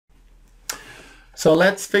So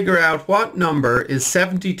let's figure out what number is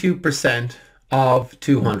 72% of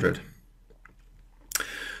 200.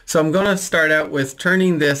 So I'm going to start out with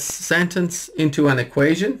turning this sentence into an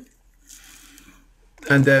equation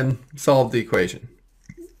and then solve the equation.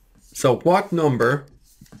 So what number,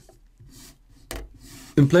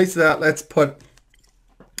 in place of that, let's put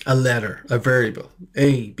a letter, a variable,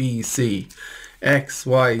 A, B, C, X,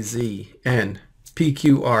 Y, Z, N, P,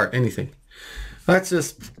 Q, R, anything. Let's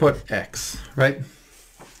just put X, right?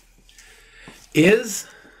 Is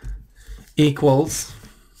equals,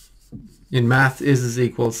 in math, is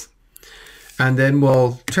equals, and then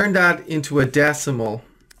we'll turn that into a decimal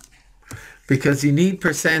because you need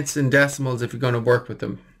percents and decimals if you're going to work with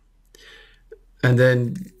them. And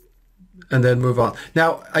then move on.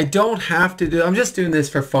 Now, I don't have to do, I'm just doing this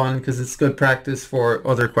for fun because it's good practice for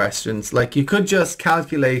other questions. Like you could just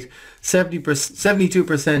calculate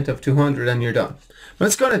 72% of 200 and you're done. But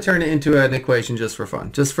it's going to turn it into an equation just for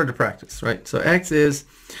fun, just for the practice, right? So X is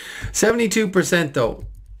 72% though.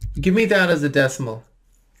 Give me that as a decimal.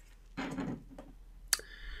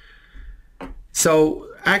 So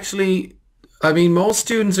actually, I mean, most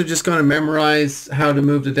students are just going to memorize how to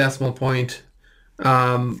move the decimal point.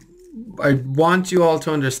 I want you all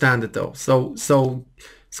to understand it though. So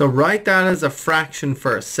write that as a fraction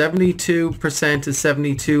first. 72% is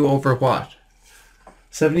 72 over what?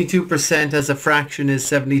 72% as a fraction is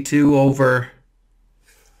 72 over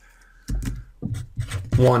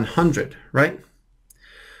 100, right?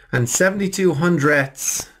 And 72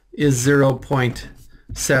 hundredths is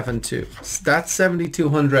 0.72. That's 72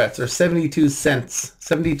 hundredths, or 72 cents.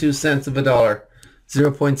 72 cents of a dollar.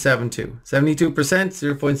 0.72. 72%,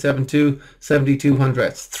 0.72, 72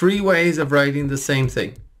 hundredths. Three ways of writing the same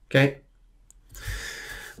thing. Okay?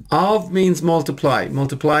 Of means multiply.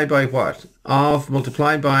 Multiply by what? Of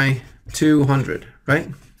multiplied by 200, right?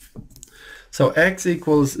 So X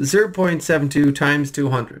equals 0.72 times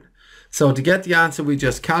 200. So to get the answer, we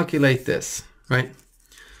just calculate this, right?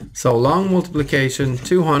 So long multiplication,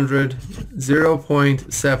 200,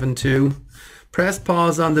 0.72. Press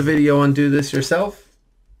pause on the video and do this yourself.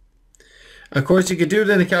 Of course, you could do it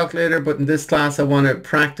in a calculator, but in this class, I want to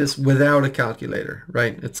practice without a calculator,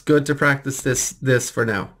 right? It's good to practice this for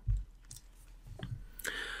now.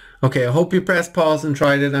 Okay, I hope you pressed pause and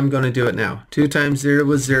tried it. I'm going to do it now. 2 times 0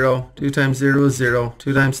 is 0. 2 times 0 is 0.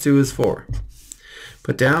 2 times 2 is 4.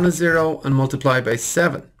 Put down a 0 and multiply by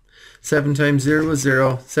 7. 7 times 0 is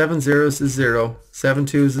 0. 7 zeros is 0. 7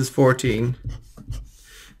 twos is 14.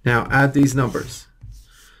 Now add these numbers.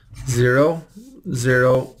 0,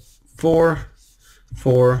 0, 4,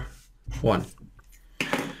 4, 1.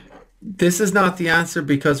 This is not the answer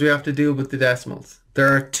because we have to deal with the decimals. There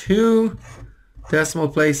are 2 decimal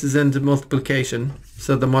places in the multiplication,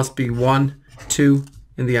 so there must be 1, 2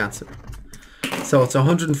 in the answer. So it's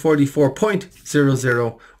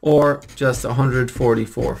 144.00 or just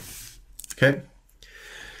 144. Okay?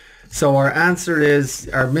 So our answer is,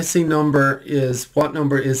 our missing number is, what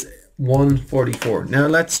number is 144? Now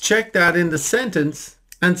let's check that in the sentence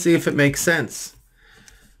and see if it makes sense.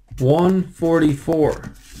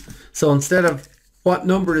 144. So instead of what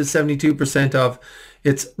number is 72% of,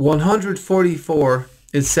 it's 144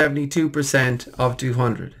 is 72% of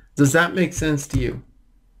 200. Does that make sense to you?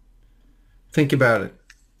 Think about it.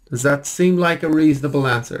 Does that seem like a reasonable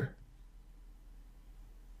answer?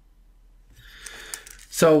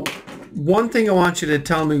 So one thing I want you to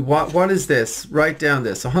tell me, what is this? Write down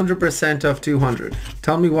this, 100% of 200.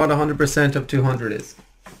 Tell me what 100% of 200 is.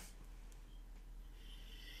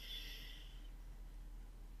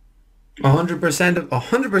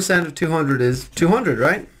 100% of 200 is 200,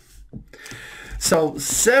 right? So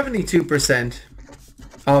 72%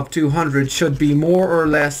 of 200 should be more or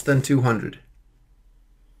less than 200.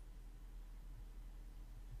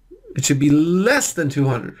 It should be less than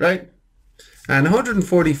 200, right? And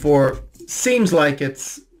 144 seems like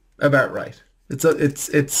it's about right. It's a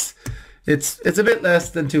bit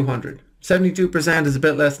less than 200. 72% is a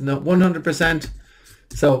bit less than 100%.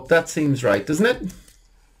 So that seems right, doesn't it?